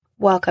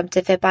Welcome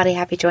to Fit Body,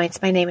 Happy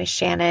Joints. My name is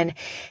Shannon.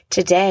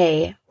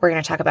 Today, we're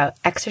going to talk about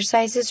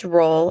exercise's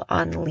role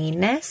on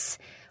leanness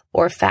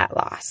or fat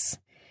loss.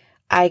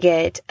 I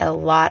get a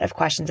lot of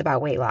questions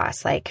about weight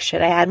loss, like,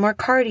 should I add more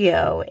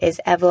cardio?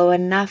 Is Evlo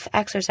enough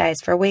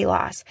exercise for weight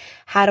loss?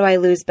 How do I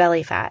lose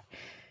belly fat?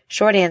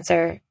 Short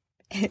answer,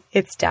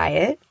 it's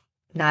diet,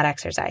 not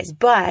exercise.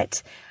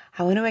 But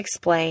I want to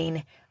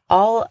explain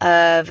all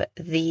of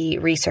the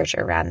research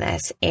around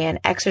this and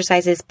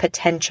exercise's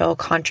potential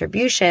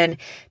contribution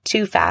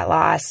to fat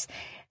loss,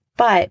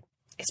 but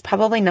it's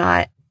probably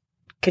not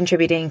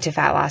contributing to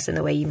fat loss in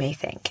the way you may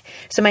think.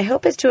 So my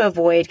hope is to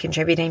avoid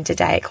contributing to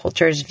diet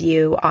culture's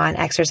view on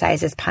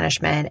exercise as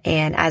punishment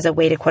and as a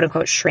way to quote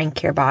unquote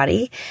shrink your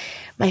body.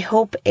 My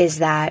hope is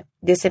that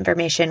this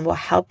information will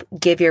help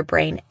give your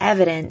brain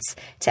evidence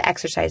to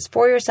exercise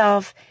for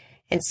yourself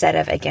instead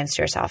of against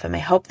yourself. And my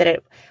hope that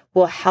it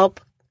will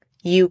help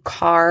you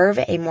carve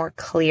a more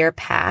clear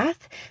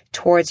path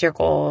towards your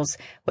goals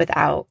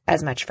without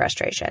as much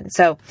frustration.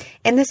 So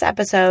in this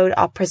episode,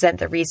 I'll present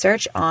the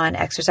research on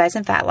exercise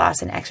and fat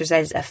loss and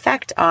exercise's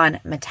effect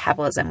on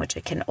metabolism, which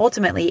it can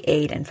ultimately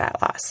aid in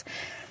fat loss.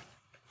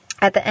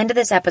 At the end of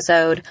this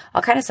episode,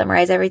 I'll kind of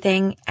summarize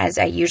everything as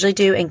I usually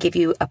do and give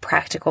you a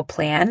practical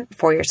plan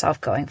for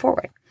yourself going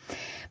forward.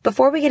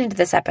 Before we get into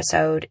this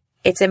episode,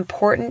 it's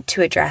important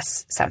to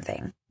address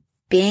something.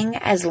 Being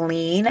as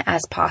lean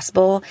as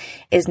possible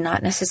is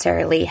not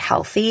necessarily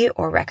healthy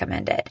or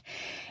recommended.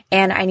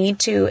 And I need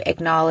to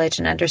acknowledge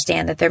and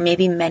understand that there may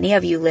be many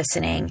of you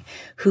listening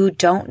who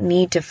don't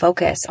need to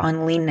focus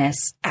on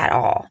leanness at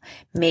all.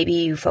 Maybe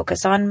you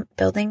focus on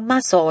building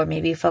muscle, or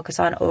maybe you focus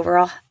on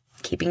overall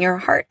keeping your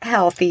heart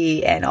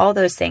healthy and all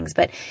those things,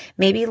 but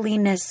maybe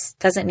leanness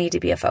doesn't need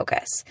to be a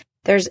focus.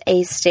 There's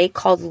a state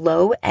called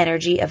low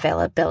energy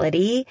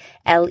availability,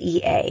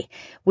 LEA,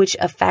 which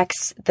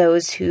affects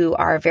those who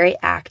are very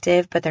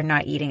active, but they're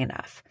not eating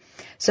enough.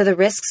 So the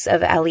risks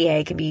of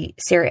LEA can be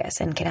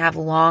serious and can have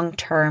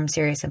long-term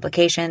serious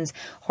implications,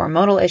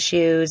 hormonal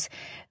issues,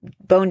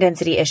 bone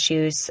density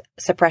issues,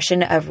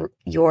 suppression of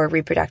your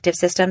reproductive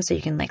system, so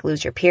you can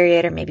lose your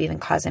period or maybe even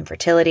cause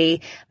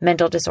infertility,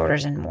 mental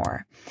disorders, and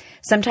more.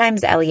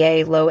 Sometimes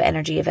LEA, low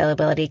energy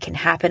availability, can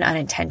happen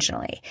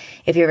unintentionally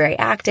if you're very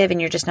active and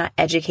you're just not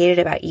educated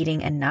about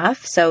eating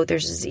enough. So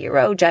there's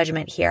zero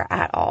judgment here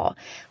at all.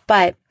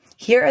 But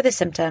here are the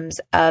symptoms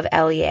of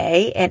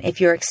LEA. And if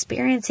you're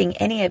experiencing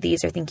any of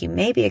these or think you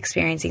may be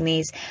experiencing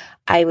these,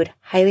 I would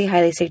highly,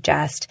 highly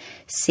suggest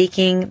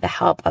seeking the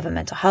help of a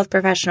mental health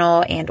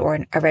professional and or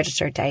a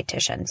registered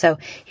dietitian. So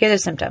here are the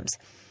symptoms: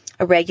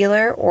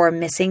 irregular or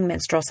missing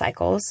menstrual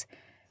cycles,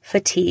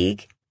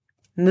 fatigue,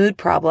 mood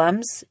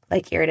problems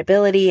like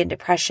irritability and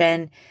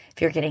depression,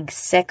 if you're getting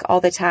sick all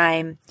the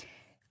time,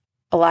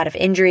 a lot of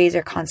injuries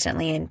or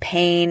constantly in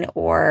pain,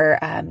 or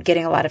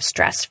getting a lot of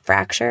stress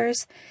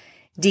fractures,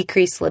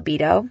 decreased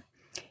libido,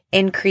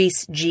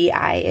 increased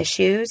GI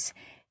issues,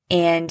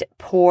 and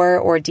poor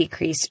or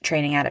decreased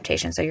training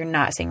adaptation. So you're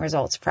not seeing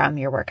results from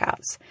your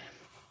workouts.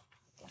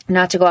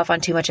 Not to go off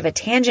on too much of a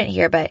tangent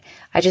here, but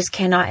I just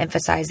cannot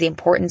emphasize the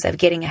importance of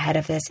getting ahead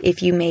of this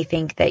if you may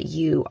think that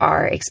you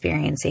are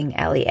experiencing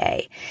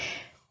LEA.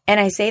 And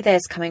I say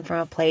this coming from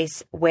a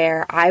place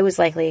where I was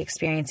likely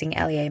experiencing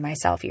LEA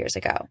myself years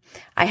ago.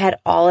 I had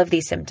all of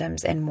these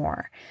symptoms and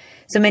more.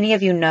 So many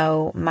of you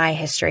know my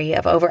history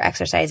of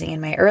over-exercising in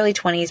my early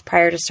 20s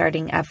prior to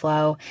starting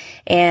Evlo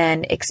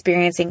and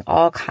experiencing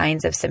all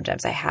kinds of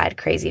symptoms. I had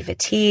crazy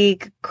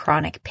fatigue,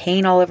 chronic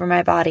pain all over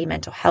my body,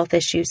 mental health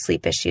issues,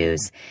 sleep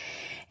issues.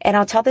 And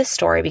I'll tell this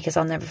story because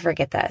I'll never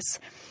forget this.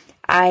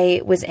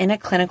 I was in a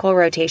clinical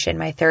rotation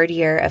my third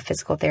year of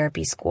physical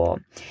therapy school.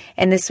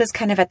 And this was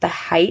kind of at the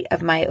height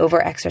of my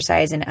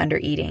over-exercise and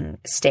under-eating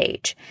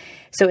stage.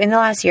 So in the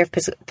last year of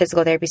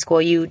physical therapy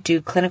school, you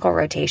do clinical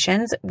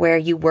rotations where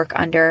you work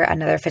under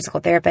another physical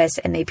therapist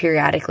and they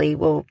periodically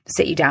will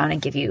sit you down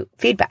and give you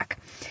feedback.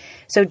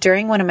 So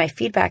during one of my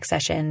feedback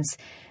sessions,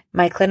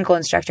 my clinical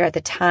instructor at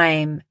the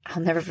time,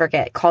 I'll never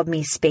forget, called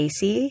me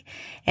spacey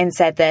and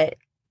said that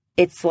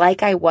it's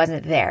like I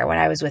wasn't there when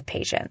I was with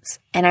patients.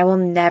 And I will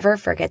never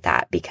forget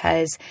that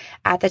because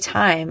at the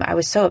time I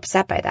was so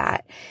upset by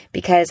that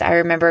because I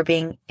remember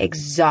being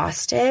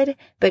exhausted,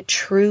 but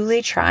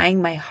truly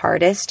trying my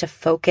hardest to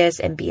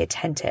focus and be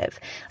attentive.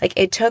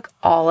 It took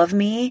all of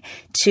me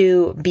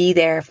to be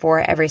there for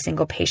every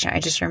single patient. I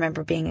just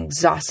remember being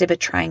exhausted, but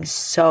trying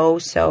so,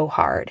 so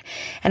hard.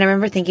 And I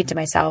remember thinking to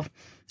myself,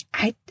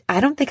 I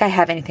don't think I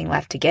have anything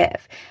left to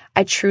give.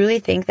 I truly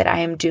think that I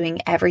am doing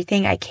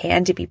everything I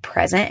can to be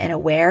present and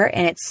aware,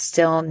 and it's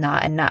still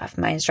not enough.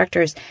 My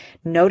instructor's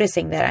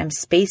noticing that I'm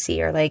spacey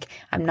or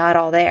I'm not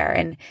all there.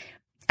 And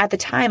at the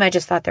time, I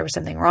just thought there was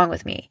something wrong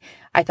with me.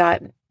 I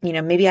thought,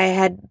 maybe I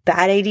had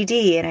bad ADD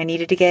and I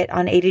needed to get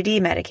on ADD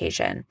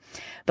medication.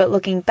 But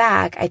looking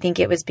back, I think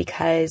it was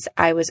because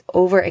I was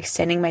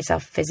overextending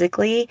myself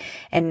physically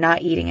and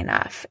not eating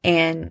enough.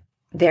 And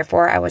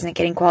therefore, I wasn't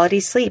getting quality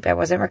sleep. I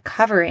wasn't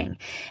recovering.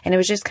 And it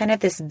was just kind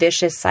of this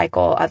vicious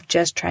cycle of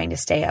just trying to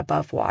stay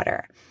above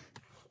water.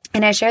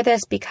 And I share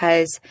this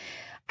because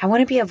I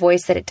want to be a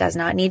voice that it does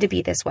not need to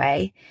be this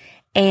way.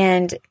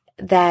 And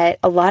that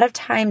a lot of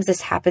times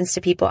this happens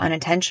to people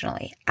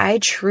unintentionally. I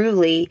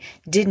truly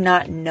did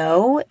not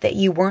know that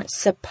you weren't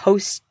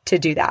supposed to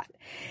do that.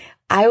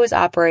 I was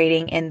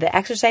operating in the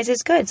exercise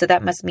is good, so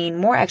that must mean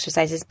more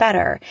exercise is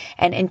better.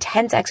 And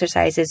intense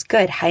exercise is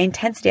good. High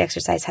intensity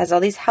exercise has all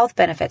these health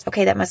benefits.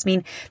 Okay, that must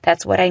mean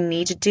that's what I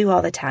need to do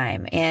all the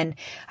time. And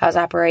I was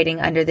operating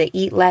under the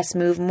eat less,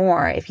 move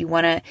more. If you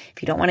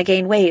don't want to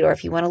gain weight or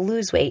if you want to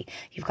lose weight,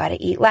 you've got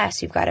to eat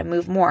less, you've got to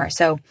move more.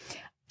 So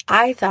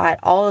I thought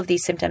all of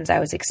these symptoms I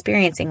was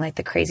experiencing, like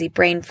the crazy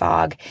brain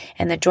fog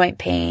and the joint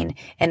pain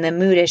and the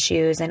mood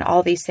issues and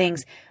all these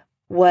things,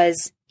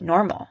 was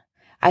normal.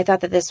 I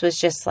thought that this was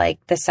just like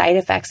the side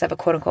effects of a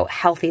quote unquote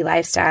healthy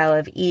lifestyle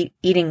of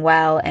eating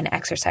well and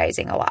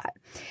exercising a lot.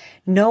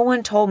 No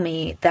one told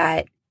me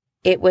that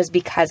it was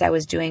because I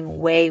was doing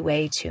way,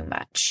 way too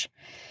much.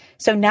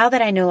 So now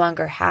that I no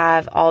longer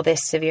have all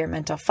this severe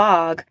mental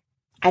fog,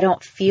 I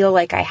don't feel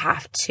like I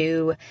have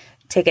to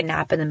take a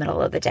nap in the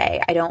middle of the day.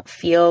 I don't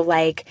feel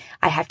like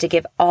I have to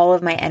give all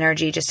of my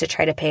energy just to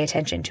try to pay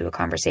attention to a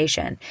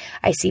conversation.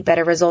 I see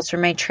better results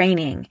from my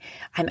training.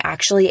 I'm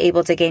actually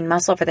able to gain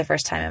muscle for the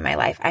first time in my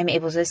life. I'm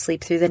able to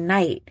sleep through the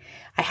night.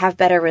 I have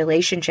better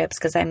relationships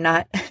because I'm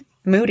not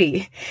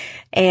moody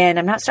and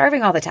I'm not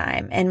starving all the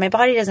time and my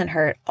body doesn't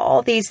hurt.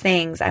 All these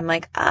things, I'm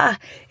like,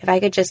 if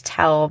I could just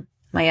tell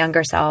my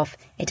younger self,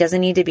 it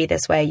doesn't need to be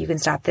this way. You can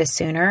stop this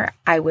sooner.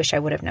 I wish I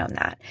would have known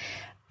that.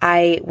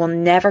 I will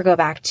never go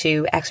back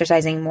to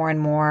exercising more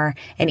and more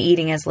and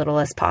eating as little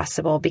as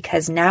possible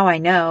because now I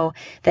know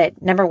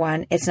that number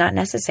one, it's not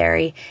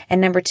necessary.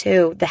 And number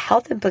two, the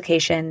health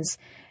implications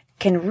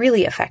can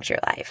really affect your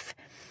life.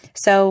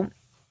 So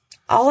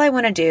all I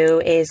want to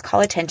do is call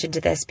attention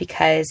to this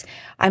because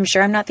I'm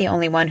sure I'm not the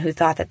only one who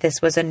thought that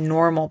this was a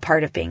normal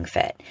part of being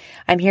fit.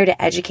 I'm here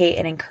to educate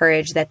and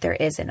encourage that there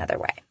is another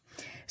way.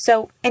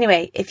 So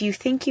anyway, if you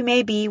think you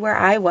may be where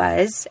I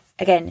was,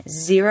 again,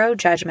 zero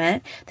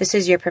judgment. This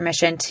is your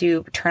permission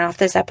to turn off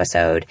this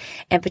episode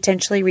and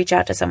potentially reach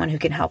out to someone who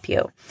can help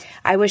you.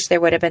 I wish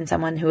there would have been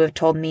someone who have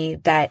told me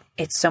that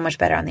it's so much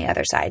better on the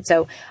other side.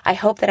 So I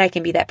hope that I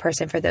can be that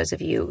person for those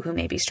of you who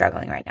may be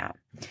struggling right now.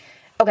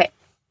 Okay,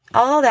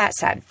 all that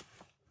said,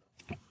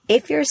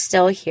 if you're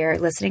still here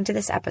listening to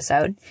this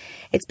episode,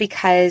 it's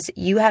because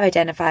you have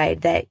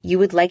identified that you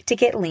would like to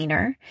get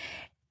leaner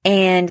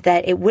and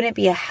that it wouldn't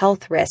be a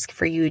health risk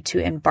for you to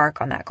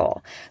embark on that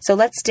goal. So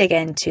let's dig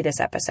into this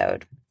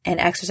episode and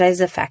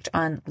exercise's effect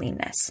on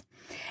leanness.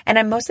 And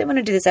I mostly want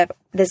to do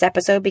this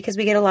episode because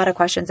we get a lot of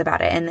questions about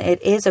it. And it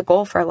is a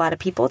goal for a lot of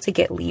people to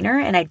get leaner.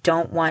 And I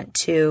don't want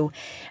to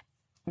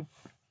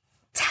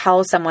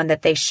tell someone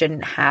that they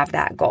shouldn't have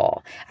that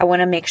goal. I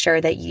want to make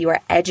sure that you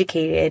are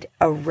educated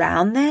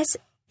around this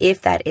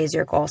if that is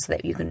your goal so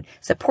that you can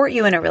support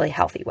you in a really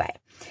healthy way.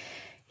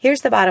 Here's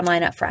the bottom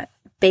line up front.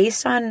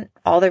 Based on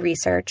all the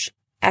research,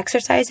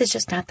 exercise is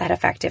just not that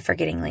effective for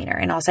getting leaner.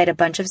 And I'll cite a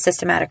bunch of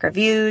systematic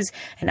reviews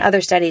and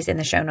other studies in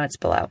the show notes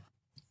below.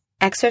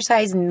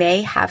 Exercise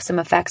may have some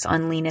effects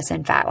on leanness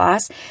and fat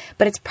loss,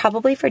 but it's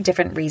probably for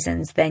different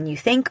reasons than you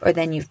think or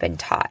than you've been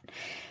taught.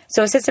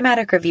 So a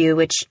systematic review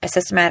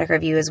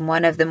is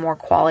one of the more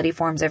quality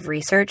forms of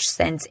research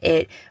since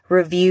it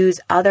reviews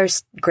other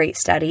great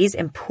studies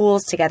and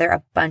pools together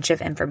a bunch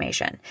of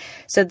information.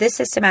 So this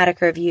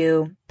systematic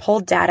review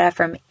pulled data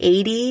from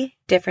 80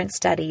 different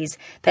studies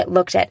that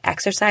looked at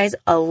exercise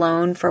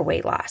alone for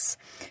weight loss.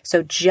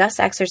 So just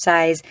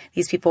exercise.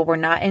 These people were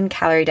not in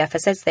calorie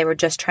deficits. They were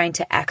just trying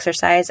to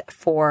exercise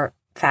for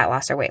fat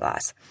loss or weight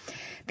loss.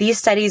 These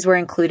studies were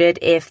included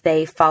if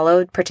they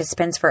followed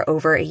participants for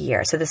over a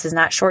year. So this is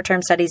not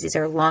short-term studies. These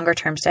are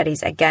longer-term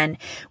studies, again,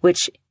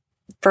 which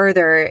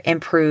further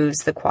improves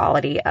the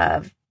quality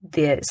of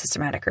the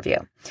systematic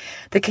review.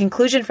 The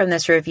conclusion from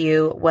this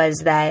review was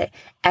that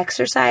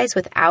exercise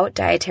without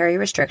dietary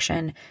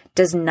restriction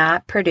does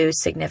not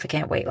produce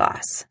significant weight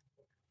loss.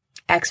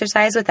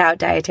 Exercise without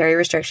dietary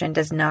restriction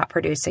does not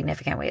produce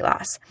significant weight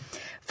loss.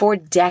 For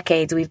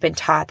decades, we've been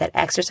taught that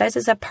exercise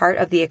is a part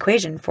of the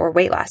equation for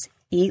weight loss.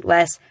 Eat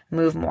less,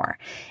 move more.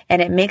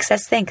 And it makes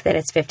us think that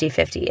it's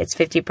 50-50. It's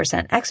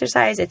 50%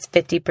 exercise, it's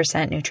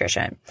 50%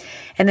 nutrition.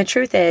 And the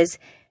truth is,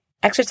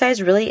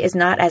 exercise really is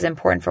not as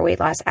important for weight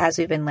loss as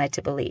we've been led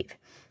to believe.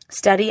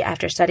 Study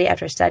after study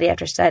after study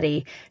after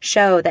study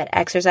show that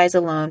exercise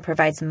alone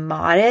provides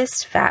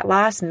modest fat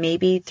loss,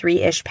 maybe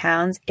 3-ish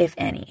pounds, if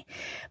any.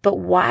 But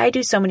why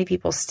do so many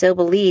people still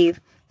believe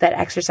that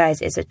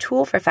exercise is a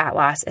tool for fat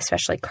loss,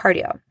 especially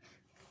cardio?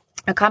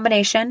 A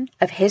combination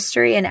of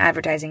history and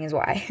advertising is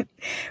why.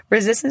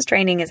 Resistance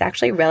training is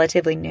actually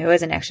relatively new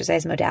as an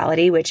exercise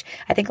modality, which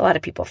I think a lot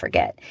of people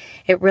forget.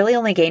 It really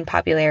only gained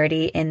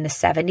popularity in the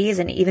 70s,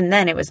 and even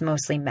then it was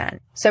mostly men.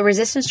 So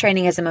resistance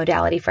training as a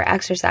modality for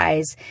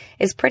exercise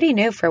is pretty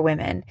new for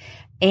women.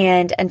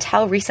 And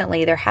until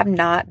recently, there have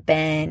not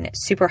been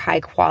super high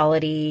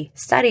quality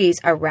studies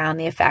around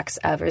the effects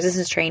of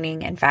resistance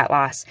training and fat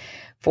loss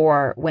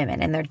for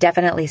women, and they're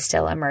definitely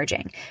still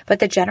emerging. But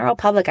the general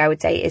public, I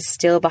would say, is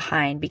still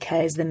behind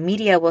because the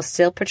media will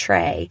still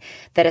portray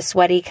that a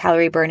sweaty,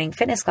 calorie-burning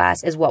fitness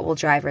class is what will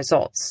drive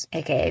results,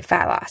 aka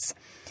fat loss.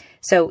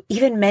 So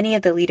even many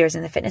of the leaders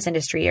in the fitness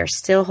industry are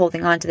still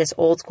holding on to this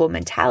old school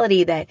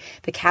mentality that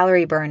the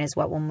calorie burn is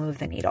what will move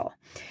the needle.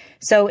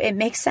 So it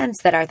makes sense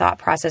that our thought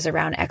process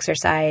around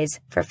exercise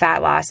for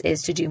fat loss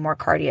is to do more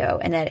cardio,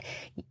 and that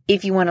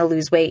if you want to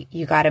lose weight,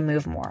 you got to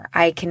move more.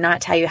 I cannot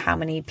tell you how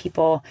many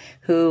people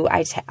who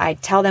I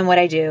tell them what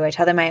I do. I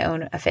tell them I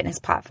own a fitness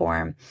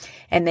platform,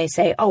 and they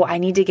say, oh, I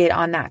need to get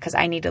on that because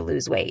I need to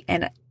lose weight.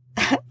 And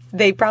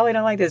they probably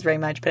don't like this very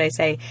much, but I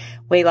say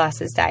weight loss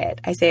is diet.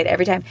 I say it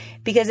every time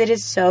because it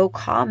is so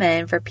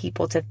common for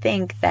people to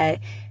think that,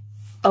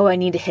 oh, I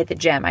need to hit the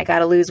gym. I got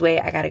to lose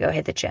weight. I got to go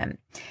hit the gym.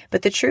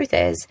 But the truth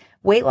is,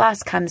 weight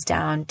loss comes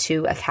down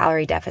to a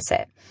calorie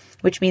deficit,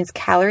 which means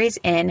calories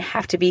in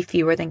have to be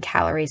fewer than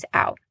calories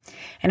out.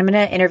 And I'm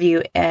going to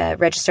interview a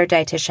registered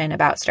dietitian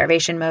about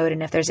starvation mode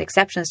and if there's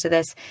exceptions to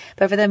this.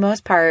 But for the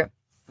most part,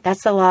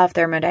 that's the law of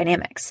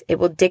thermodynamics. It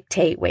will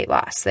dictate weight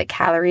loss, that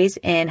calories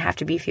in have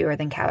to be fewer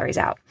than calories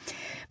out.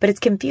 But it's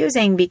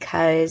confusing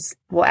because,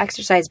 well,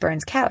 exercise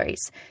burns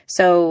calories.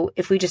 So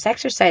if we just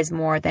exercise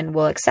more, then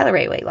we'll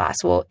accelerate weight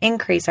loss. We'll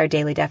increase our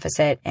daily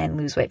deficit and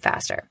lose weight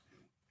faster.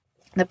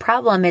 The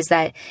problem is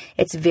that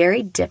it's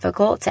very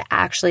difficult to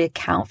actually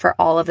account for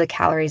all of the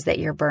calories that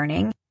you're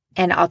burning.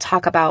 And I'll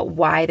talk about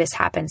why this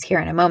happens here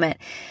in a moment.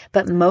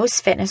 But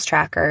most fitness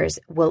trackers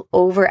will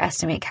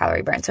overestimate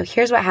calorie burn. So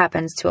here's what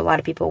happens to a lot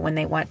of people when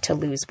they want to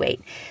lose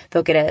weight.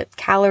 They'll get a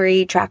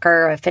calorie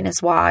tracker, a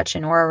fitness watch,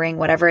 an Oura ring,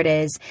 whatever it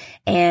is,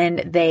 and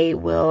they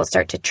will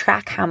start to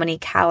track how many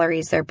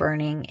calories they're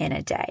burning in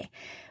a day.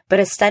 But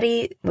a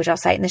study, which I'll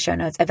cite in the show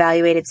notes,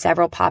 evaluated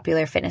several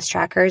popular fitness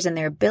trackers and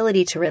their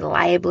ability to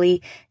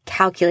reliably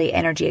calculate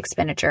energy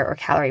expenditure or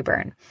calorie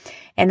burn.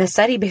 And the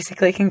study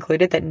basically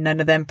concluded that none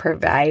of them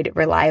provide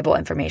reliable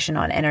information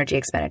on energy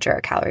expenditure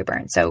or calorie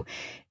burn. So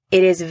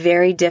it is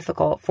very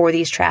difficult for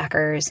these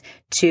trackers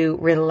to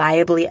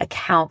reliably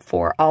account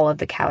for all of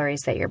the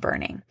calories that you're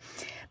burning.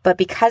 But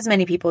because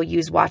many people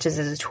use watches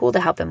as a tool to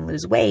help them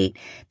lose weight,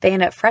 they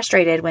end up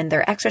frustrated when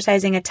they're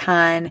exercising a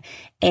ton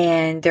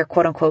and they're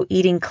quote unquote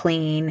eating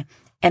clean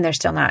and they're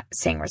still not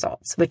seeing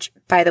results, which,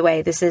 by the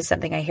way, this is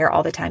something I hear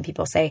all the time.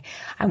 People say,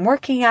 I'm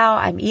working out,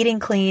 I'm eating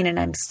clean, and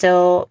I'm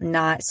still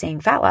not seeing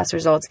fat loss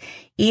results.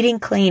 Eating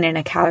clean and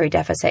a calorie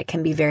deficit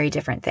can be very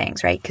different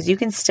things, right? Because you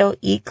can still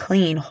eat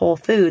clean, whole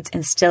foods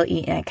and still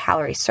eat in a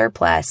calorie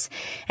surplus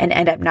and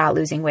end up not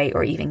losing weight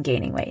or even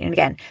gaining weight. And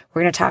again,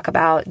 we're going to talk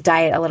about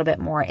diet a little bit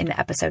more in the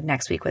episode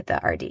next week with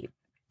the RD.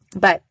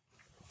 But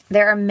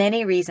there are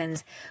many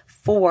reasons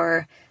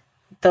for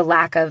the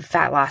lack of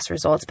fat loss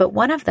results, but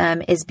one of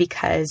them is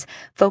because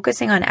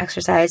focusing on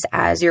exercise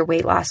as your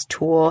weight loss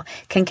tool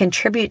can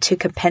contribute to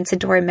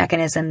compensatory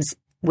mechanisms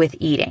with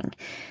eating.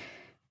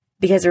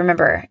 Because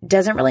remember, it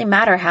doesn't really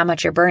matter how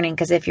much you're burning,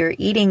 because if you're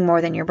eating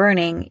more than you're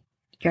burning,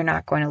 you're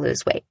not going to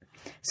lose weight.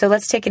 So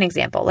let's take an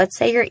example. Let's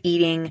say you're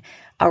eating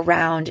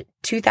around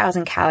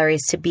 2,000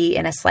 calories to be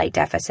in a slight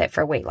deficit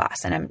for weight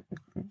loss. And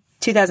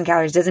 2,000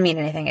 calories doesn't mean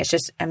anything. It's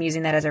just, I'm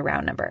using that as a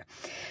round number.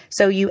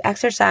 So you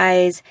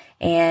exercise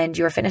and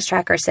your fitness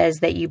tracker says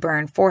that you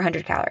burn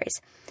 400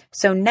 calories.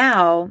 So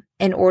now,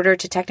 in order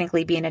to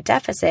technically be in a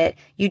deficit,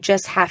 you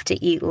just have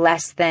to eat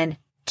less than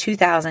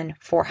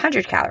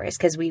 2,400 calories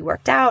because we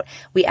worked out,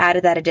 we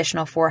added that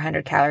additional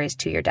 400 calories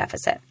to your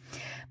deficit.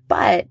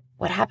 But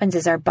what happens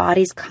is our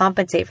bodies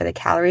compensate for the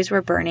calories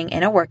we're burning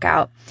in a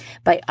workout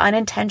by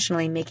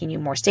unintentionally making you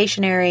more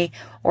stationary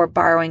or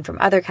borrowing from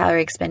other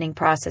calorie expending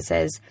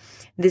processes.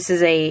 This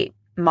is a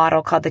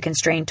model called the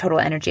constrained total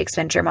energy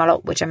expenditure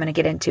model, which I'm going to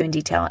get into in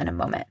detail in a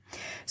moment.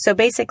 So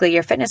basically,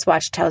 your fitness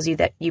watch tells you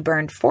that you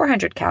burned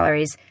 400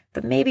 calories,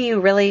 but maybe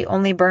you really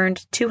only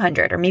burned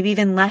 200 or maybe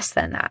even less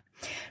than that.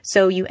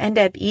 So you end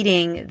up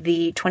eating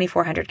the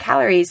 2,400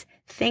 calories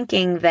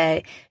thinking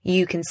that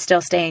you can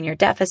still stay in your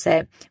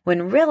deficit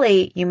when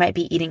really you might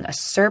be eating a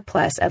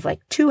surplus of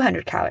like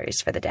 200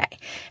 calories for the day.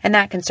 And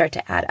that can start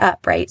to add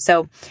up, right?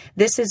 So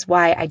this is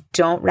why I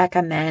don't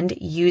recommend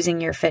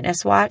using your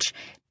fitness watch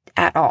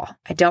at all.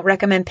 I don't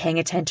recommend paying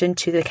attention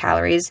to the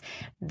calories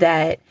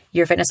that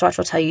your fitness watch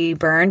will tell you you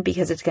burn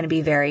because it's going to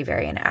be very,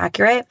 very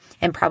inaccurate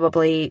and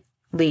probably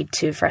lead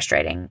to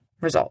frustrating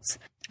results.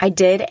 I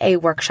did a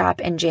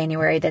workshop in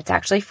January that's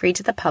actually free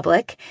to the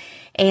public.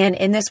 And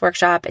in this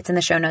workshop, it's in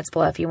the show notes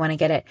below if you want to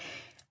get it.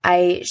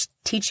 I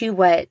teach you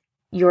what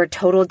your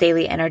total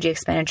daily energy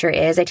expenditure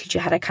is. I teach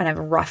you how to kind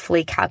of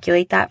roughly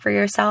calculate that for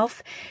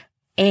yourself.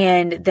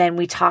 And then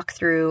we talk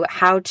through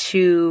how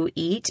to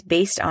eat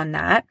based on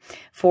that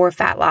for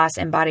fat loss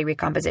and body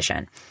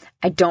recomposition.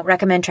 I don't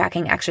recommend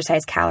tracking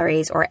exercise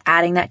calories or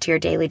adding that to your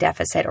daily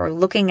deficit or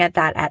looking at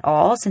that at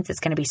all since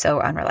it's going to be so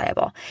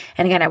unreliable.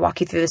 And again, I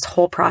walk you through this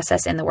whole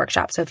process in the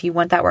workshop. So if you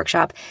want that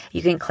workshop,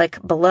 you can click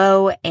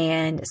below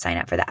and sign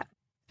up for that.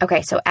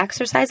 Okay, so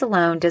exercise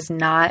alone does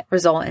not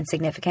result in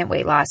significant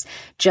weight loss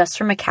just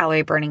from a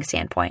calorie burning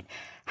standpoint.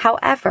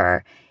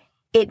 However,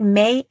 it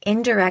may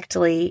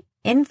indirectly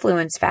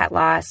influence fat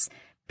loss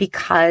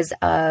because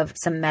of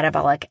some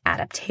metabolic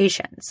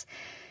adaptations.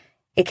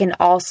 It can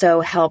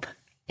also help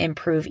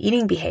improve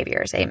eating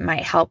behaviors. It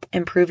might help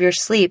improve your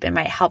sleep. It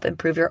might help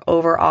improve your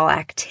overall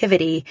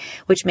activity,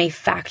 which may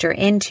factor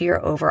into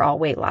your overall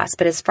weight loss.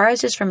 But as far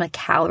as just from a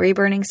calorie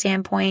burning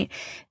standpoint,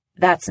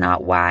 that's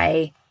not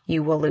why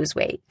you will lose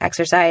weight.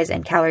 Exercise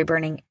and calorie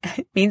burning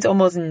means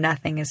almost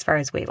nothing as far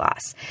as weight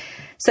loss.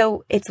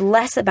 So it's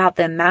less about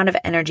the amount of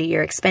energy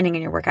you're expending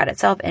in your workout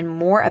itself and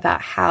more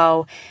about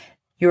how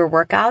your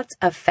workouts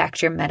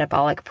affect your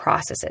metabolic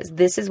processes.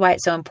 This is why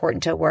it's so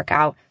important to work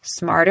out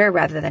smarter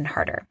rather than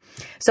harder.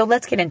 So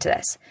let's get into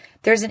this.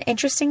 There's an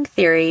interesting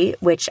theory,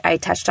 which I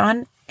touched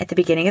on at the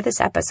beginning of this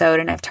episode,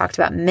 and I've talked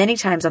about many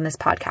times on this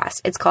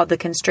podcast. It's called the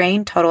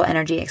constrained total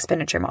energy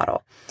expenditure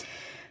model.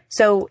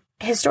 So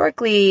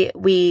historically,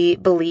 we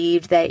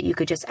believed that you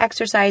could just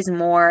exercise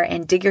more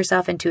and dig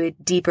yourself into a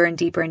deeper and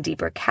deeper and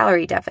deeper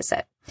calorie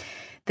deficit.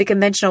 The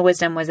conventional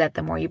wisdom was that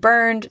the more you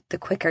burned, the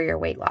quicker your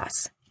weight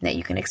loss, that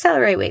you can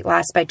accelerate weight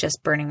loss by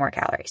just burning more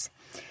calories.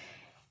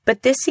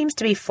 But this seems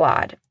to be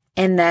flawed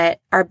in that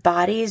our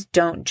bodies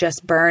don't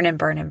just burn and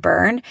burn and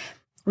burn.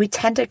 We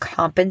tend to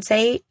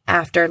compensate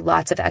after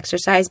lots of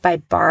exercise by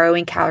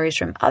borrowing calories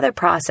from other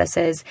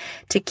processes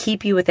to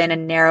keep you within a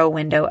narrow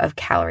window of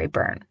calorie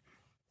burn.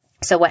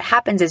 So what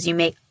happens is you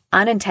may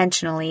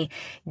unintentionally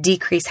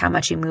decrease how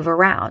much you move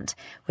around,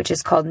 which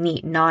is called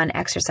NEAT,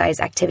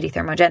 non-exercise activity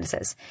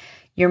thermogenesis.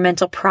 Your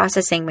mental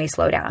processing may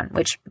slow down,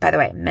 which, by the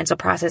way, mental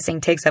processing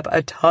takes up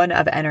a ton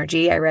of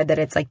energy. I read that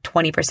it's like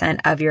 20%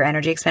 of your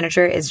energy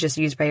expenditure is just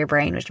used by your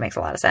brain, which makes a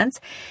lot of sense.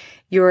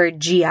 Your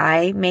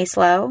GI may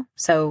slow,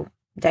 so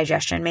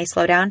digestion may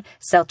slow down.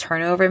 Cell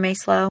turnover may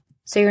slow.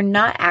 So you're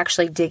not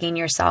actually digging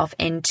yourself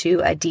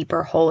into a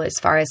deeper hole as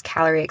far as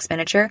calorie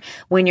expenditure.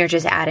 When you're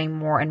just adding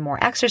more and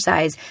more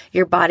exercise,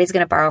 your body's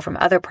going to borrow from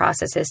other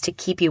processes to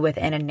keep you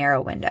within a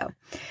narrow window.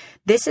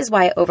 This is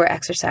why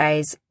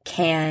overexercise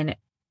can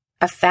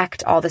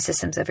affect all the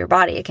systems of your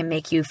body. It can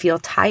make you feel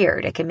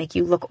tired. It can make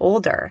you look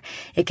older.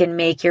 It can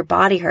make your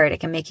body hurt. It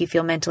can make you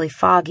feel mentally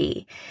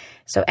foggy.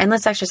 So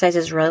endless exercise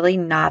is really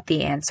not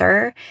the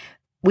answer.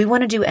 We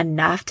want to do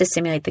enough to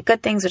stimulate the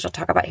good things, which I'll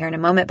talk about here in a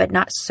moment, but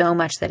not so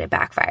much that it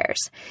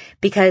backfires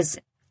because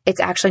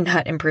it's actually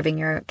not improving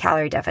your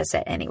calorie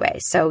deficit anyway.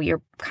 So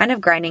you're kind of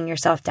grinding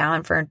yourself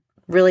down for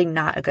really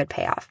not a good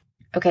payoff.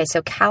 Okay,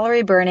 so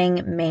calorie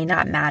burning may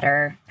not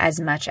matter as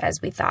much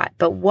as we thought,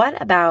 but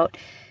what about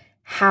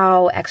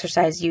how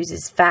exercise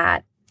uses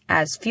fat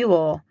as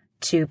fuel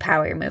to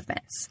power your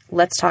movements?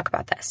 Let's talk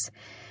about this.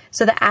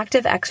 So the act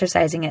of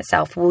exercising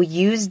itself will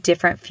use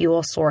different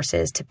fuel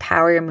sources to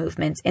power your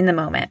movements in the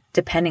moment,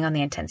 depending on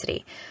the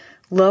intensity.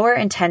 Lower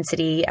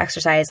intensity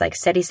exercise like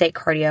steady state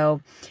cardio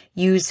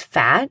use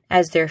fat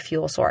as their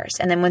fuel source.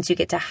 And then once you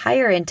get to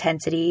higher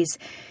intensities,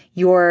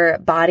 your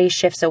body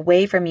shifts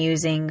away from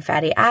using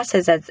fatty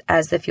acids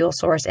as the fuel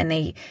source and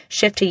they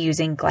shift to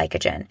using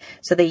glycogen.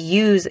 So they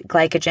use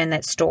glycogen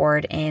that's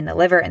stored in the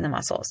liver and the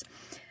muscles.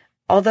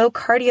 Although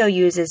cardio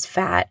uses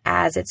fat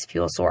as its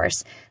fuel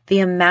source, the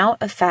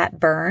amount of fat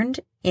burned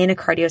in a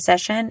cardio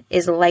session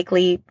is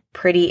likely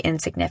pretty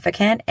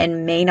insignificant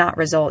and may not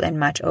result in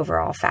much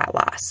overall fat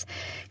loss.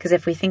 Because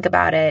if we think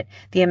about it,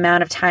 the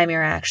amount of time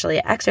you're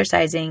actually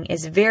exercising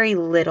is very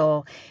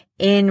little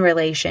in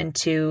relation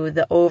to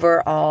the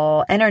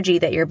overall energy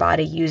that your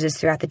body uses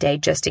throughout the day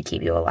just to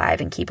keep you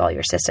alive and keep all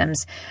your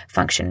systems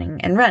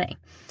functioning and running.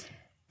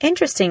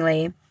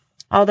 Interestingly,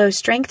 although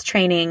strength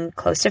training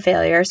close to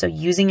failure, so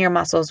using your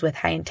muscles with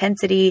high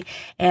intensity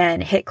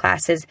and HIIT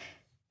classes,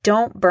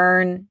 don't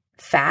burn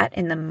fat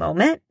in the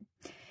moment,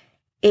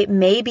 it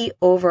may be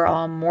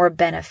overall more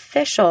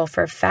beneficial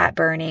for fat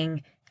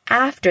burning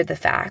after the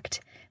fact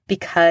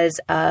because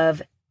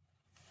of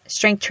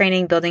strength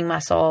training, building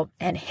muscle,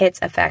 and HIIT's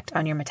effect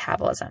on your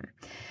metabolism.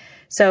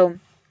 So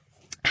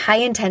high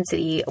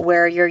intensity,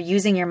 where you're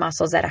using your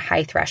muscles at a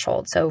high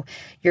threshold. So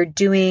you're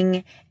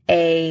doing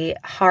a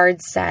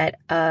hard set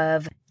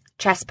of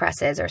chest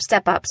presses or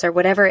step ups or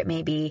whatever it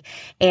may be,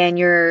 and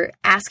you're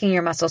asking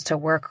your muscles to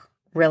work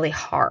really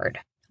hard.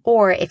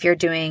 Or if you're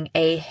doing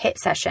a HIIT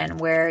session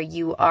where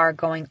you are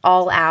going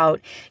all out,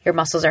 your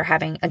muscles are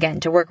having, again,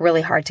 to work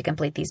really hard to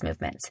complete these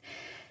movements.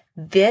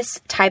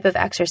 This type of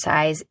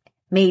exercise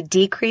may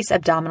decrease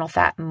abdominal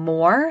fat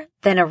more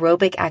than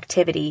aerobic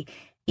activity,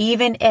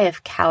 even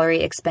if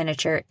calorie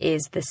expenditure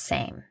is the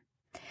same.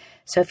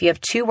 So if you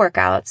have two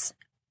workouts,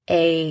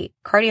 a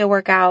cardio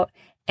workout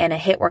and a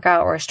HIIT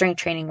workout or a strength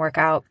training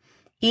workout,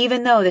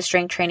 even though the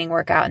strength training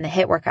workout and the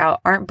HIIT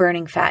workout aren't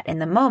burning fat in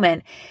the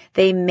moment,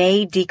 they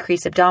may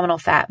decrease abdominal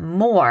fat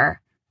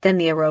more than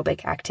the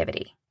aerobic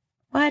activity.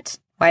 What?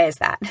 Why is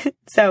that?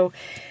 So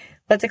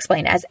let's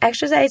explain. As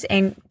exercise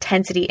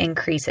intensity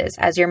increases,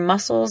 as your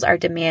muscles are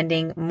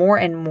demanding more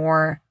and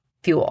more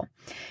fuel,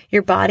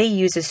 your body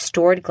uses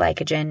stored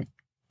glycogen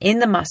in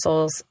the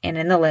muscles and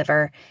in the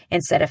liver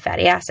instead of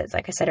fatty acids,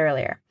 like I said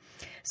earlier.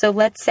 So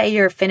let's say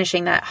you're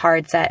finishing that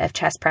hard set of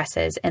chest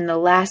presses. In the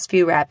last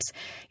few reps,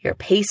 your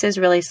pace is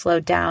really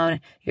slowed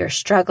down. You're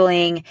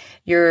struggling.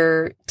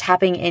 You're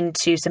tapping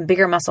into some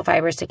bigger muscle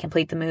fibers to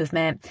complete the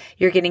movement.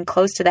 You're getting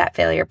close to that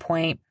failure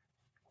point.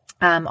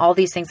 All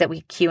these things that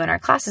we cue in our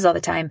classes all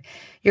the time,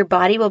 your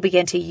body will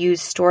begin to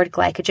use stored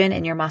glycogen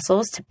in your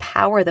muscles to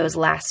power those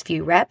last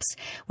few reps,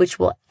 which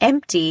will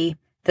empty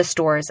the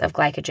stores of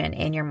glycogen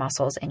in your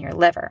muscles and your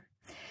liver.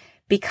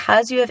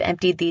 Because you have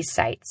emptied these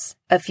sites,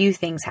 a few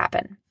things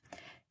happen.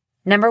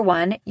 Number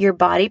one, your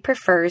body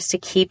prefers to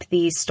keep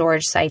these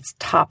storage sites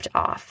topped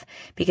off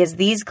because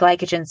these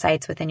glycogen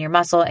sites within your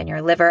muscle and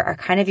your liver are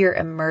kind of your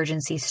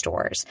emergency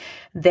stores.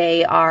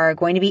 They are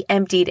going to be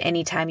emptied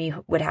anytime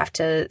you would have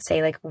to,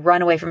 say, like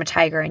run away from a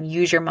tiger and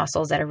use your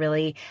muscles at a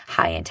really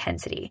high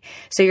intensity.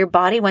 So your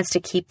body wants to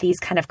keep these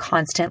kind of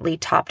constantly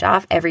topped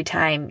off every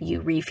time you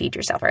refeed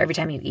yourself or every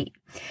time you eat.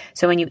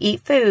 So when you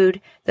eat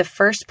food, the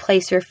first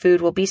place your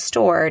food will be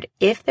stored,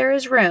 if there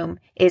is room,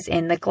 is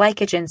in the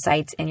glycogen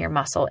sites in your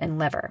muscle and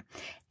liver.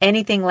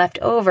 Anything left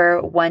over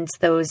once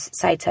those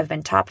sites have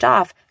been topped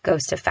off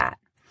goes to fat.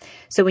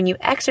 So when you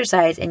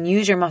exercise and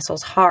use your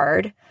muscles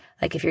hard,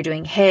 like if you're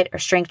doing HIIT or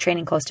strength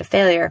training close to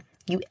failure,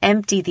 you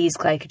empty these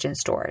glycogen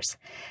stores.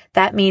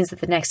 That means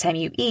that the next time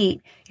you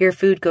eat, your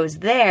food goes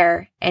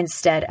there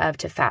instead of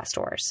to fat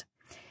stores.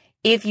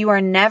 If you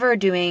are never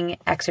doing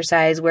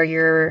exercise where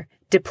you're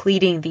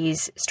depleting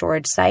these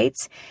storage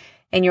sites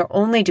and you're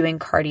only doing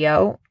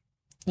cardio,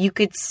 you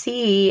could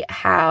see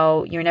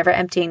how you're never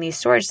emptying these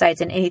storage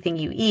sites and anything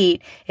you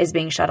eat is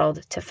being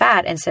shuttled to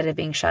fat instead of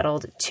being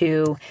shuttled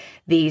to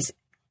these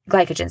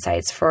glycogen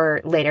sites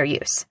for later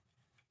use.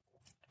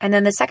 And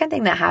then the second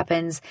thing that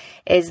happens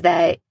is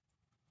that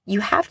you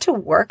have to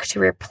work to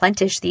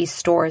replenish these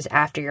stores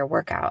after your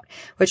workout,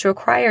 which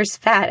requires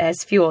fat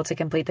as fuel to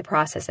complete the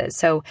processes.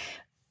 So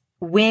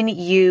when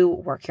you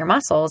work your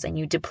muscles and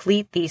you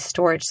deplete these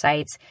storage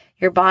sites,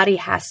 your body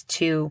has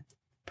to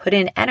put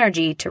in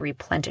energy to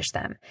replenish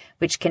them,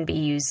 which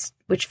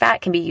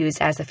fat can be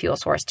used as a fuel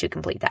source to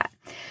complete that.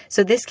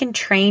 So this can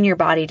train your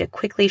body to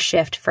quickly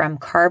shift from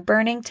carb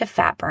burning to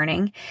fat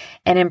burning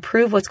and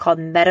improve what's called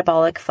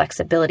metabolic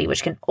flexibility,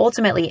 which can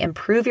ultimately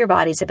improve your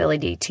body's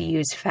ability to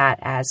use fat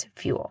as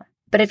fuel.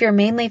 But if you're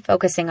mainly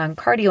focusing on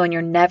cardio and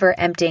you're never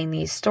emptying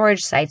these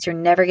storage sites, you're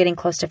never getting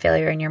close to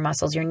failure in your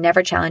muscles, you're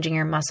never challenging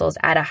your muscles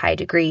at a high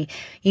degree,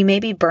 you may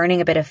be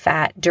burning a bit of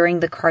fat during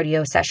the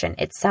cardio session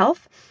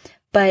itself,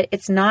 but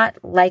it's not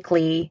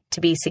likely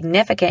to be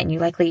significant and you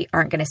likely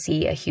aren't going to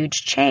see a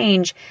huge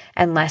change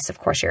unless, of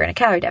course, you're in a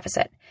calorie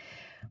deficit.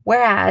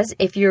 Whereas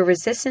if you're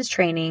resistance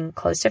training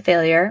close to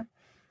failure,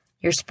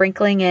 you're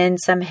sprinkling in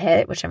some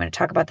HIIT, which I'm going to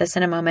talk about this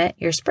in a moment,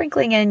 you're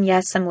sprinkling in,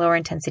 yes, some lower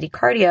intensity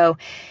cardio,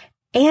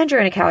 and you're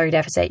in a calorie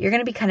deficit, you're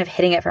going to be kind of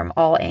hitting it from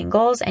all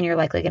angles and you're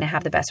likely going to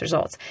have the best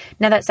results.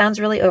 Now that sounds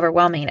really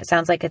overwhelming and it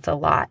sounds like it's a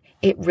lot.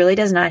 It really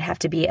does not have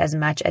to be as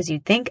much as you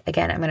think.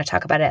 Again, I'm going to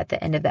talk about it at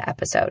the end of the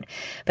episode.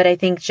 But I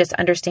think just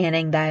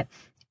understanding that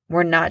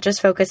we're not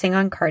just focusing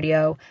on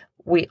cardio,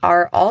 we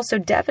are also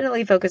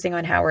definitely focusing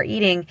on how we're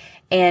eating,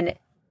 and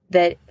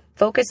that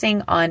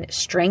focusing on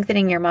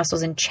strengthening your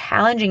muscles and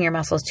challenging your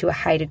muscles to a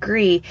high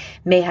degree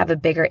may have a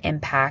bigger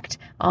impact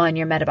on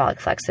your metabolic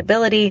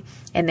flexibility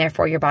and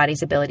therefore your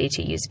body's ability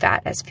to use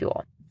fat as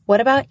fuel.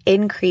 What about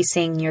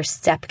increasing your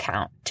step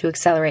count to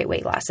accelerate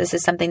weight loss? This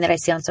is something that I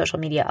see on social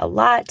media a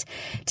lot,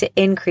 to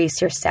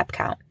increase your step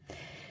count.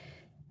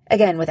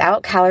 Again,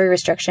 without calorie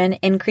restriction,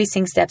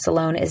 increasing steps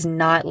alone is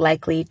not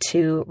likely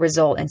to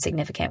result in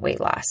significant weight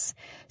loss.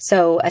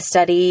 So a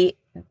study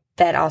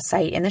that I'll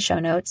cite in the show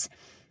notes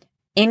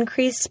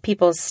increased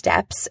people's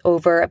steps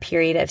over a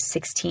period of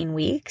 16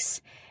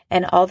 weeks,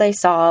 and all they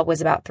saw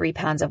was about 3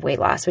 pounds of weight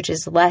loss, which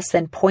is less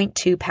than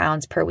 0.2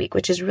 pounds per week,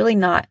 which is really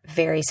not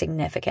very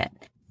significant.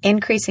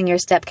 Increasing your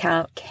step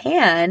count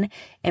can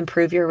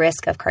improve your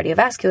risk of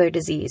cardiovascular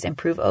disease,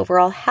 improve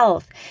overall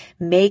health,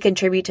 may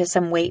contribute to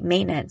some weight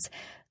maintenance.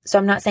 So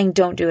I'm not saying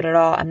don't do it at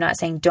all. I'm not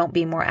saying don't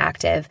be more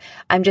active.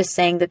 I'm just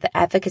saying that the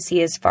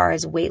efficacy as far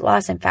as weight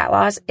loss and fat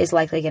loss is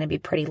likely going to be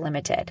pretty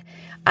limited.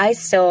 I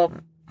still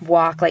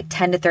walk like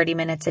 10 to 30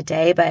 minutes a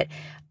day, but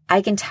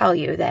I can tell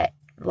you that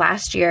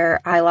last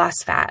year I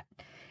lost fat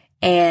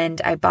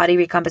and I body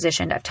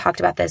recompositioned. I've talked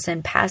about this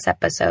in past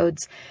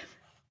episodes.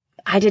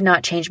 I did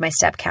not change my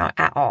step count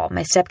at all.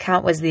 My step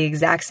count was the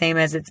exact same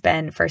as it's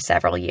been for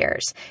several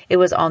years. It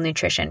was all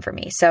nutrition for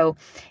me. So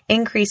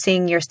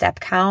increasing your step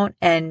count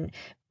and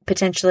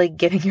potentially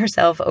giving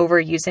yourself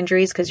overuse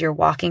injuries because you're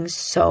walking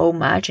so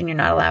much and you're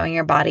not allowing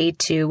your body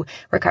to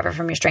recover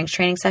from your strength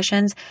training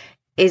sessions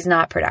is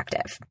not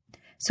productive.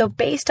 So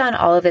based on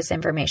all of this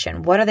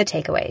information, what are the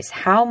takeaways?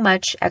 How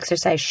much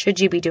exercise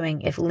should you be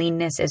doing if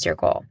leanness is your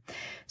goal?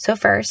 So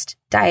first,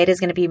 diet is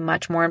going to be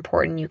much more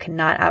important. You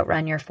cannot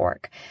outrun your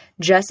fork.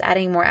 Just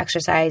adding more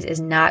exercise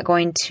is not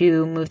going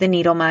to move the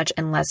needle much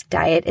unless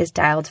diet is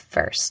dialed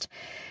first.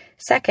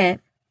 Second,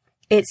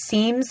 it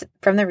seems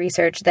from the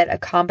research that a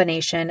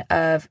combination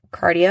of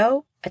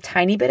cardio, a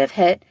tiny bit of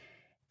HIIT,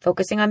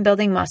 focusing on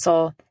building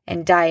muscle,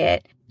 and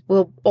diet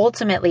will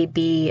ultimately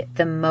be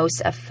the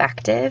most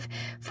effective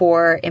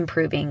for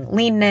improving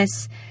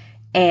leanness,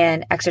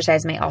 and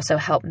exercise may also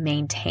help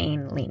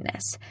maintain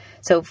leanness.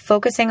 So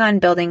focusing on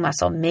building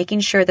muscle,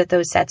 making sure that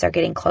those sets are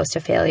getting close to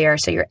failure,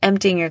 so you're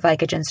emptying your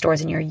glycogen stores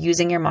and you're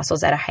using your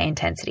muscles at a high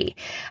intensity.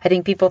 I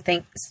think people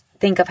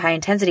think of high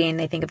intensity and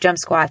they think of jump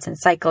squats and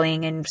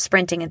cycling and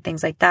sprinting and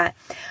things like that.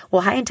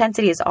 Well, high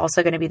intensity is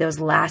also going to be those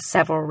last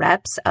several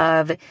reps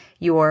of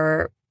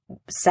your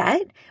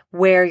set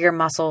where your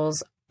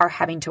muscles are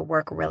having to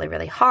work really,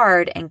 really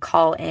hard and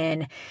call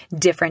in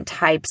different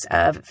types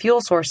of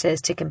fuel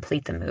sources to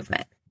complete the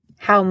movement.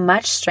 How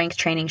much strength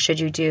training should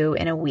you do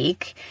in a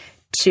week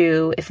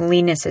if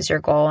leanness is your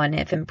goal and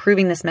if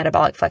improving this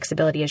metabolic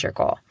flexibility is your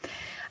goal?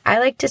 I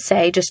like to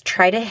say just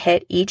try to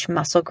hit each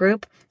muscle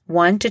group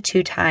 1 to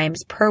 2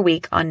 times per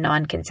week on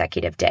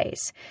non-consecutive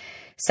days.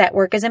 Set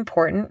work is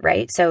important,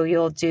 right? So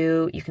you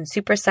can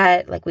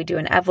superset like we do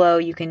in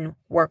Evlo. You can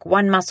work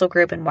one muscle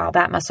group, and while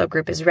that muscle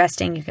group is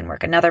resting, you can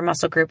work another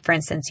muscle group. For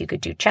instance, you could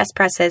do chest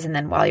presses, and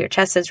then while your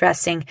chest is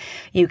resting,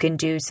 you can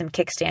do some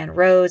kickstand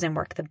rows and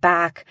work the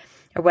back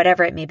or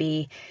whatever it may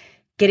be,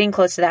 getting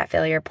close to that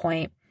failure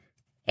point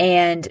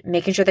and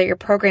making sure that you're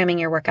programming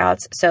your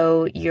workouts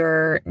so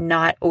you're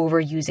not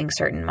overusing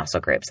certain muscle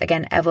groups.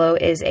 Again, Evlo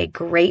is a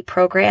great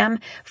program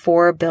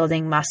for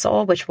building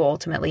muscle, which will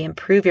ultimately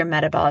improve your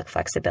metabolic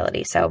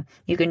flexibility. So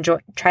you can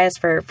try us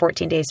for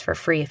 14 days for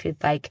free if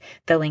you'd like.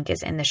 The link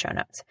is in the show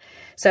notes.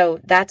 So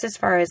that's as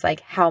far as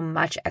like how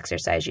much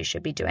exercise you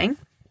should be doing.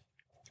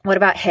 What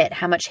about HIIT?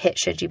 How much HIIT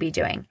should you be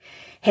doing?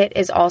 HIIT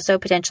is also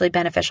potentially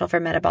beneficial for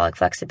metabolic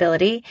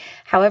flexibility.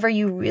 However,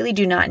 you really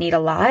do not need a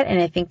lot,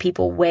 and I think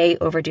people way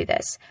overdo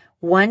this.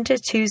 1 to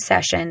 2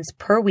 sessions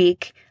per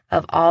week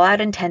of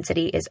all-out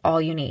intensity is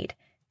all you need.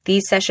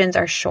 These sessions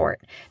are short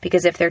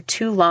because if they're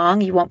too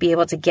long, you won't be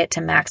able to get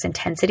to max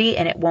intensity,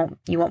 and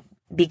you won't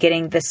be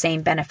getting the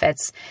same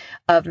benefits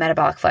of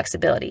metabolic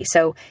flexibility.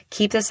 So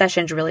keep the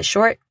sessions really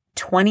short,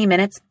 20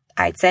 minutes,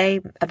 I'd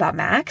say, about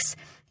max.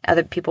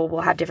 Other people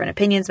will have different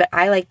opinions, but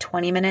I like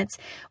 20 minutes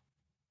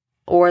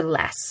or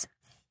less.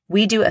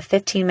 We do a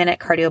 15-minute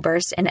cardio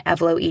burst in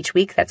Evlo each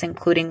week. That's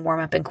including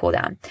warm-up and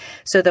cool-down.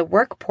 So the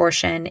work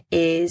portion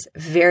is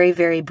very,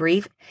 very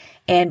brief.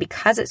 And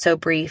because it's so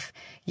brief,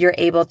 you're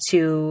able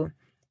to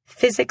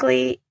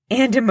physically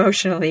and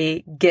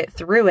emotionally get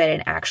through it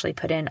and actually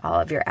put in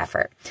all of your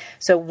effort.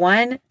 So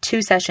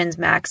 1-2 sessions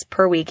max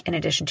per week in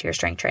addition to your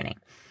strength training.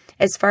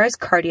 As far as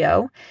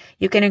cardio,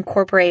 you can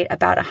incorporate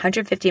about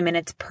 150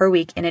 minutes per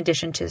week in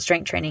addition to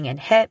strength training and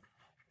HIIT.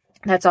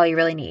 That's all you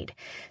really need.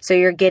 So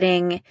you're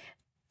getting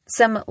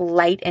some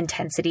light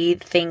intensity.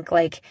 Think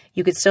like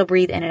you could still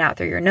breathe in and out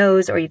through your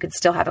nose, or you could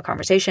still have a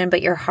conversation,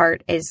 but your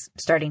heart is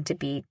starting to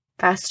beat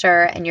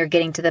faster and you're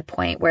getting to the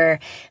point where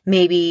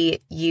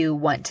maybe you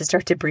want to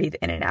start to breathe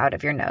in and out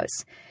of your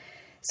nose.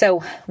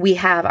 So we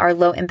have our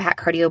low impact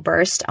cardio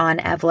burst on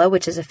Evlo,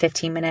 which is a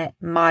 15-minute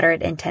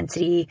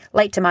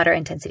light to moderate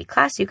intensity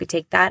class. You could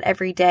take that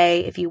every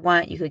day if you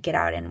want. You could get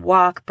out and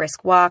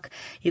brisk walk.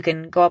 You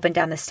can go up and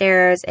down the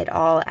stairs. It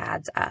all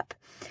adds up.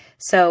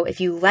 So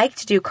if you like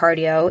to do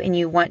cardio and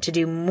you want to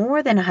do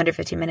more than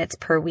 150 minutes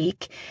per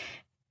week,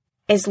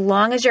 as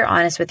long as you're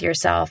honest with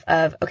yourself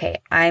of,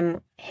 okay,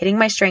 I'm hitting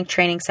my strength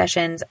training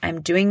sessions,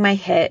 I'm doing my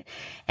HIIT,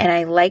 and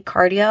I like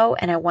cardio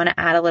and I want to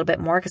add a little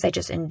bit more because I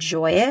just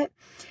enjoy it.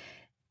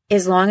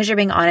 As long as you're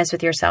being honest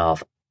with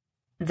yourself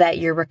that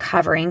you're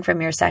recovering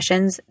from your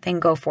sessions, then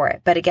go for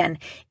it. But again,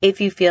 if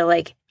you feel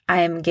like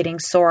I'm getting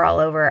sore all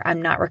over,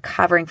 I'm not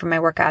recovering from my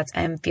workouts,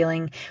 I'm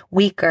feeling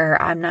weaker,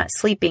 I'm not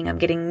sleeping, I'm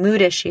getting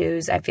mood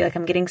issues, I feel like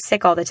I'm getting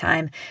sick all the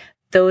time,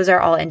 those are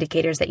all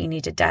indicators that you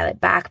need to dial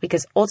it back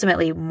because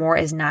ultimately more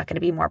is not going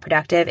to be more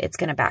productive. It's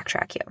going to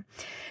backtrack you.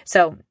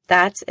 So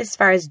that's as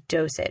far as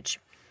dosage.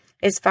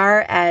 As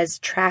far as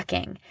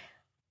tracking,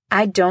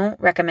 I don't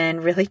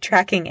recommend really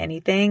tracking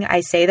anything.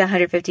 I say the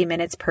 150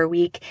 minutes per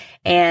week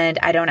and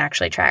I don't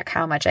actually track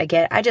how much I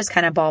get. I just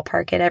kind of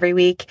ballpark it every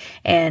week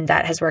and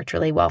that has worked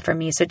really well for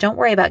me. So don't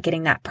worry about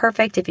getting that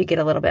perfect. If you get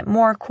a little bit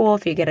more, cool.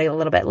 If you get a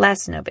little bit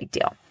less, no big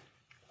deal.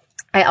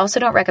 I also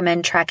don't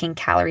recommend tracking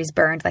calories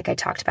burned like I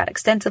talked about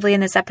extensively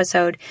in this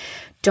episode.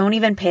 Don't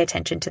even pay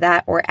attention to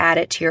that or add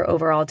it to your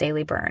overall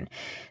daily burn.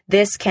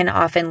 This can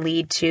often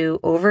lead to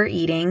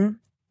overeating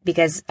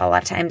because a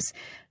lot of times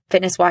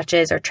fitness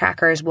watches or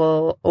trackers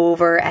will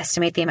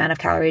overestimate the amount of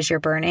calories you're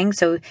burning.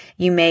 So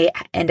you may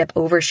end up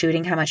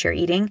overshooting how much you're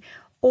eating.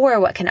 Or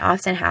what can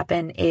often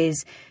happen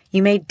is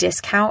you may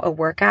discount a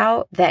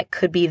workout that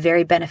could be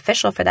very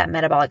beneficial for that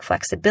metabolic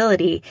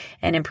flexibility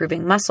and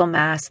improving muscle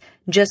mass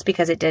just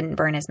because it didn't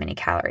burn as many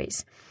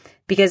calories.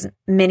 Because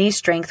many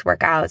strength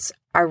workouts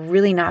are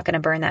really not going to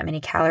burn that many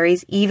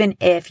calories, even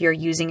if you're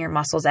using your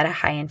muscles at a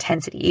high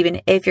intensity,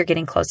 even if you're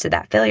getting close to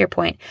that failure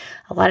point.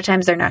 A lot of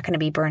times they're not going to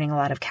be burning a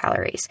lot of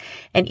calories.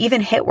 And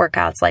even HIIT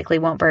workouts likely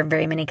won't burn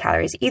very many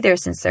calories either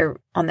since they're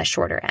on the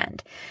shorter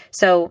end.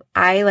 So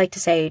I like to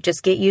say,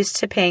 just get used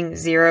to paying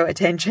zero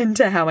attention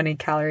to how many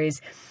calories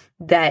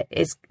that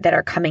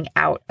are coming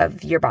out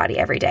of your body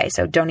every day.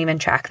 So don't even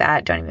track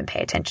that. Don't even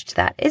pay attention to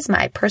that is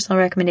my personal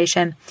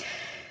recommendation.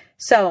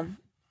 So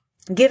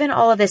given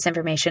all of this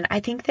information,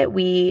 I think that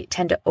we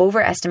tend to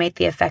overestimate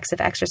the effects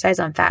of exercise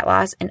on fat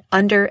loss and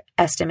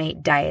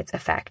underestimate diet's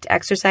effect.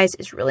 Exercise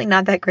is really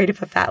not that great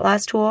of a fat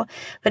loss tool,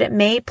 but it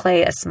may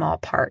play a small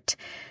part.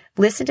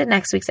 Listen to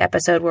next week's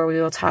episode where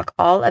we will talk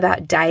all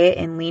about diet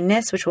and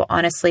leanness, which will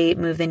honestly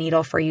move the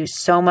needle for you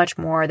so much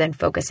more than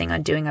focusing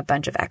on doing a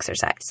bunch of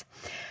exercise.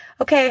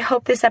 Okay, I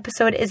hope this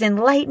episode is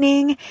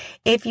enlightening.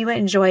 If you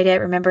enjoyed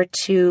it, remember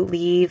to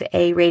leave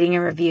a rating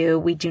and review.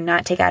 We do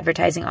not take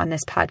advertising on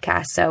this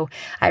podcast, so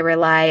I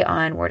rely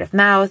on word of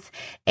mouth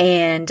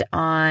and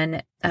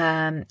on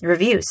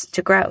reviews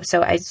to grow.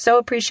 So I so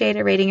appreciate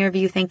a rating and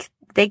review.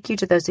 Thank you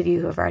to those of you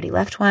who have already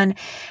left one,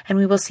 and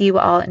we will see you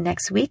all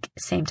next week,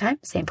 same time,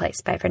 same place.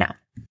 Bye for now.